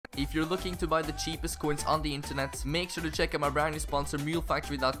If you're looking to buy the cheapest coins on the internet, make sure to check out my brand new sponsor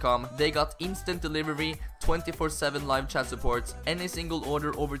mulefactory.com. They got instant delivery, 24/7 live chat support, any single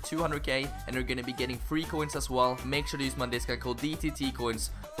order over 200k, and you're gonna be getting free coins as well. Make sure to use my discount code DTT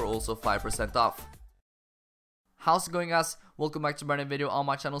coins for also 5% off. How's it going, guys? Welcome back to a brand new video on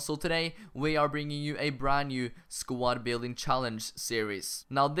my channel. So today we are bringing you a brand new squad building challenge series.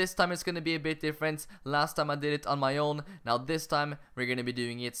 Now this time it's gonna be a bit different. Last time I did it on my own. Now this time we're gonna be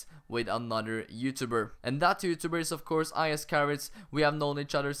doing it with another YouTuber, and that YouTuber is of course iHazCarrot. We have known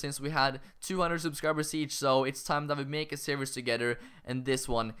each other since we had 200 subscribers each, so it's time that we make a series together, and this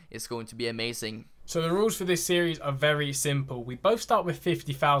one is going to be amazing. So the rules for this series are very simple. We both start with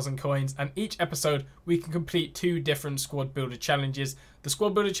 50,000 coins, and each episode we can complete 2 different squad builder challenges. The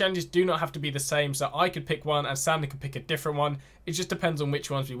squad builder challenges do not have to be the same, so I could pick one and Sandy could pick a different one. It just depends on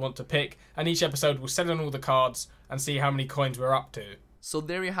which ones we want to pick, and each episode we'll set on all the cards and see how many coins we're up to. So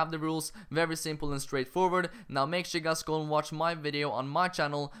there you have the rules, very simple and straightforward. Now make sure you guys go and watch my video on my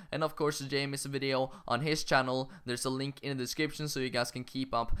channel, and of course Jamie's video on his channel. There's a link in the description so you guys can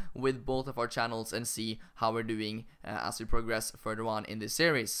keep up with both of our channels and see how we're doing as we progress further on in this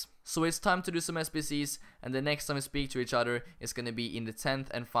series. So it's time to do some SBCs, and the next time we speak to each other is going to be in the 10th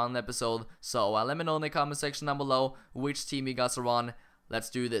and final episode. So let me know in the comment section down below which team you guys are on. Let's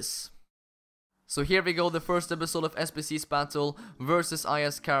do this. So here we go, the first episode of SBC's battle versus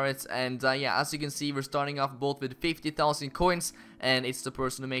iHazCarrot, and yeah, as you can see, we're starting off both with 50,000 coins, and it's the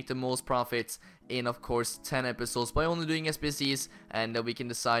person who make the most profits in, of course, 10 episodes by only doing SBCs, and we can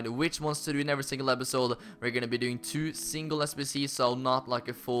decide which ones to do in every single episode. We're gonna be doing 2 single SBCs, so not like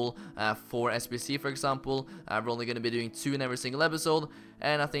a full 4 SBC, for example. We're only gonna be doing 2 in every single episode,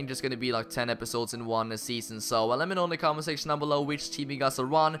 and I think just gonna be like 10 episodes in one season. So let me know in the comment section down below which team you guys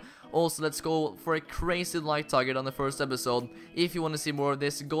are on. Also, let's go for a crazy like target on the first episode. If you want to see more of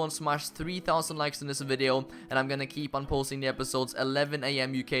this, go and smash 3,000 likes in this video, and I'm gonna keep on posting the episodes 11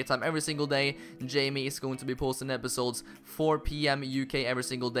 AM UK time every single day. Jamie is going to be posting episodes 4 PM UK every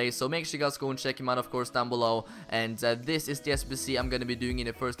single day, so make sure you guys go and check him out, of course, down below. And this is the SBC I'm gonna be doing in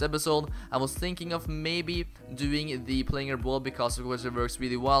the first episode. I was thinking of maybe doing the player ball because of course it works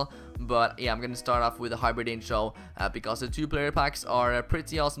really well, but yeah, I'm gonna start off with a hybrid intro because the 2 player packs are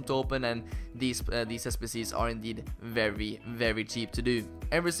pretty awesome to open, and these SBCs are indeed very cheap to do.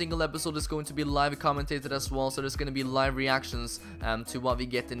 Every single episode is going to be live commentated as well, so there's going to be live reactions to what we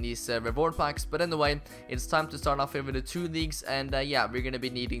get in these reward packs. But anyway, it's time to start off here with the 2 leagues, and yeah, we're going to be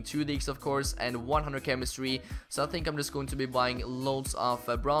needing 2 leagues of course, and 100 chemistry. So I think I'm just going to be buying loads of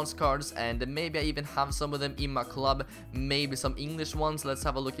bronze cards, and maybe I even have some of them in my club, maybe some English ones. Let's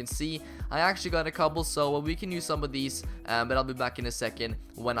have a look and see. I actually got a couple, so we can use some of these, but I'll be back in a second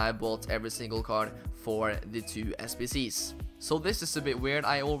when I bought every single card for the 2 SBCs. So this is a bit weird.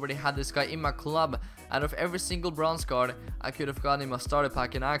 I already had this guy in my club. Out of every single bronze card I could have gotten him a starter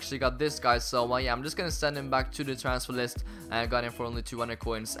pack, and I actually got this guy. So yeah, I'm just gonna send him back to the transfer list. I got him for only 200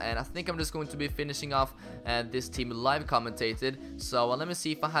 coins, and I think I'm just going to be finishing off this team live commentated. So let me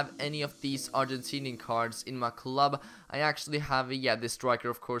see if I have any of these Argentinian cards in my club. I actually have yeah, this striker,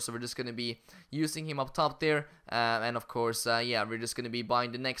 of course, so we're just gonna be using him up top there, and of course yeah, we're just gonna be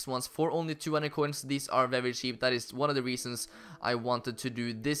buying the next ones for only 200 coins. These are very cheap. That is one of the reasons I wanted to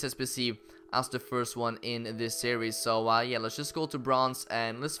do this SBC as the first one in this series. So yeah, let's just go to bronze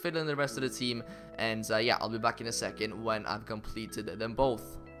and let's fill in the rest of the team, and yeah, I'll be back in a second when I've completed them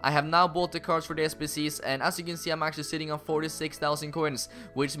both. I have now bought the cards for the SBCs, and as you can see, I'm actually sitting on 46,000 coins,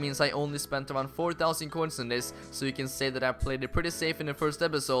 which means I only spent around 4,000 coins on this, so you can say that I played it pretty safe in the first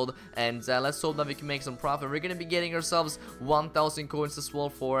episode, and let's hope that we can make some profit. We're gonna be getting ourselves 1,000 coins as well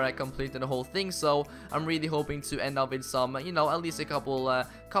for completing the whole thing, so I'm really hoping to end up with some, you know, at least a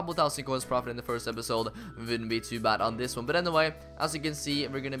couple thousand coins profit in the first episode. Wouldn't be too bad on this one. But anyway, as you can see,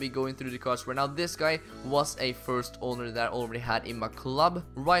 we're gonna be going through the cards right now. This guy was a first owner that I already had in my club.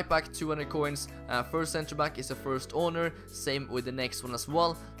 Right back 200 coins. First center back is a first owner, same with the next one as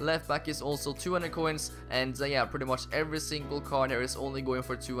well. Left back is also 200 coins, and yeah, pretty much every single card here is only going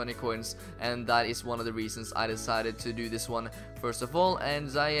for 200 coins, and that is one of the reasons I decided to do this one first of all. And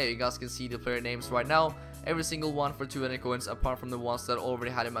yeah, you guys can see the player names right now, every single one for 200 coins apart from the ones that I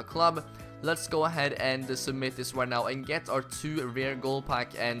already had in my club. Let's go ahead and submit this right now and get our 2 rare gold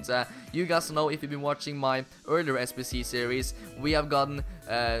pack. And you guys know, if you've been watching my earlier SBC series, we have gotten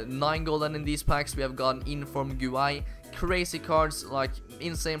 9 golden in these packs. We have gotten Inform Gui, crazy cards, like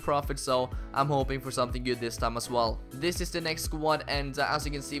insane profit, so I'm hoping for something good this time as well. This is the next squad, and as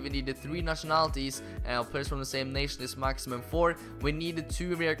you can see, we needed 3 nationalities, players from the same nation is maximum 4. We needed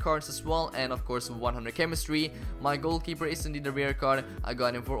 2 rare cards as well, and of course 100 chemistry. My goalkeeper is indeed a rare card. I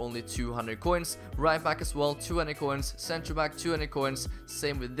got him for only 200 coins. Right back as well, 200 coins. Center back, 200 coins.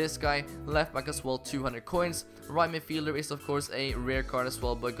 Same with this guy. Left back as well, 200 coins. Right midfielder is of course a rare card as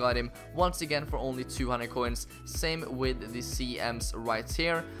well, but got him once again for only 200 coins. Same with the CMs right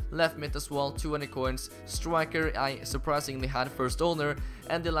here. Left mid as well, 200 coins. Striker, I surprisingly had first owner.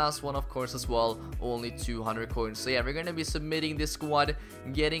 And the last one of course as well, only 200 coins. So yeah, we're gonna be submitting this squad,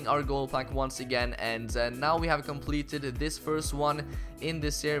 getting our gold pack once again, and now we have completed this first one in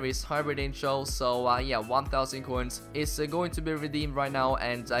this series, Hybrid Intro. So yeah, 1000 coins is going to be redeemed right now,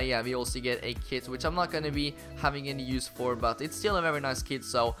 and yeah, we also get a kit which I'm not gonna be having any use for, but it's still a very nice kit,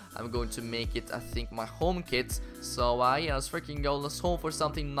 so I'm going to make it, I think, my home kit. So yeah, let's freaking go. Let's hope for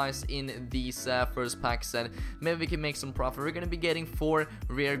something nice in these first packs, and maybe we can make some profit. We're gonna be getting 4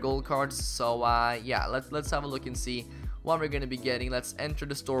 rare gold cards, so yeah, let's have a look and see what we're gonna be getting. Let's enter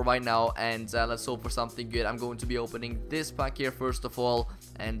the store right now, and let's hope for something good. I'm going to be opening this pack here first of all,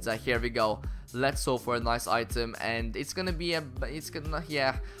 and here we go. Let's hope for a nice item, and it's gonna be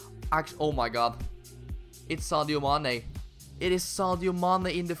yeah, actually, oh my god, it's Sadio Mane. It is Sadio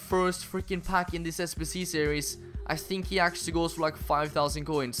Mane in the first freaking pack in this SBC series. I think he actually goes for like 5,000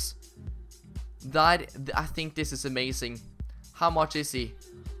 coins. I think this is amazing. How much is he?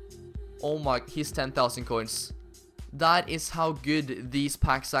 Oh my, he's 10,000 coins. That is how good these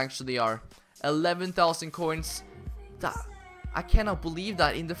packs actually are. 11,000 coins. I cannot believe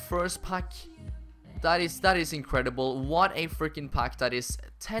that in the first pack. That is incredible. What a freaking pack that is.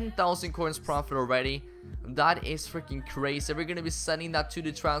 10,000 coins profit already. That is freaking crazy. We're gonna be sending that to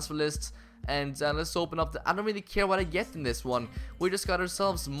the transfer list. And let's open up I don't really care what I get in this one. We just got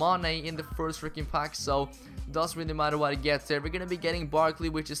ourselves Mane in the first freaking pack, so doesn't really matter what I get there. We're gonna be getting Barkley,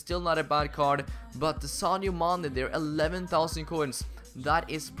 which is still not a bad card, but the Sadio Mane there, 11,000 coins. That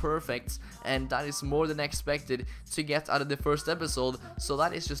is perfect, and that is more than expected to get out of the first episode, so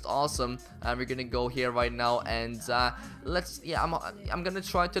that is just awesome. And we're gonna go here right now, and I'm gonna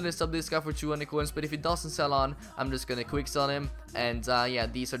try to list up this guy for 200 coins, but if it doesn't sell on, I'm just gonna quick sell him. And yeah,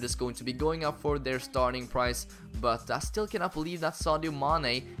 these are just going to be going up for their starting price, but I still cannot believe that Sadio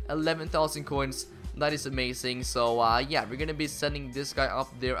Mane, 11,000 coins. That is amazing. So yeah, we're gonna be sending this guy up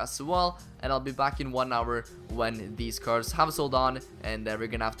there as well, and I'll be back in 1 hour when these cards have sold on, and we're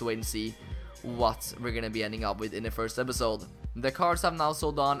gonna have to wait and see what we're gonna be ending up with in the first episode. The cards have now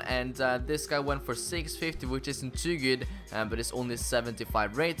sold on, and this guy went for 650, which isn't too good, but it's only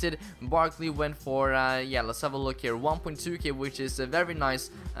 75 rated. Barkley went for yeah, let's have a look here, 1.2k, which is very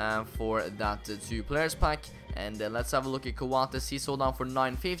nice for that 2 players pack. And let's have a look at Coates. He sold on for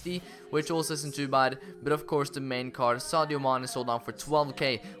 950, which also isn't too bad. But of course, the main card, Sadio Mane, sold on for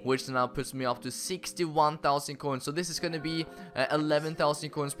 12k, which now puts me up to 61,000 coins. So this is going to be 11,000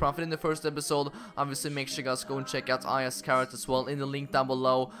 coins profit in the first episode. Obviously, make sure you guys go and check out iHazCarrot as well in the link down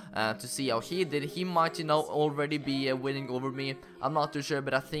below to see how he did. He might, you know, already be winning over me. I'm not too sure,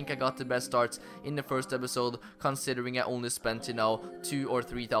 but I think I got the best starts in the first episode, considering I only spent, you know, 2,000 or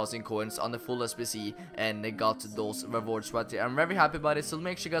 3,000 coins on the full SBC, and they got those rewards right there. I'm very happy about it, so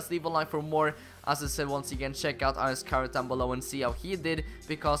make sure you guys leave a like for more. As I said, once again, check out iHazCarrot down below and see how he did,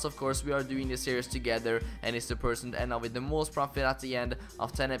 because of course we are doing this series together, and it's the person to end up with the most profit at the end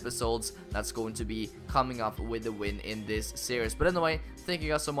of 10 episodes that's going to be coming up with the win in this series. But anyway, thank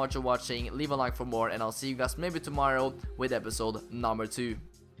you guys so much for watching. Leave a like for more, and I'll see you guys maybe tomorrow with episode number 2.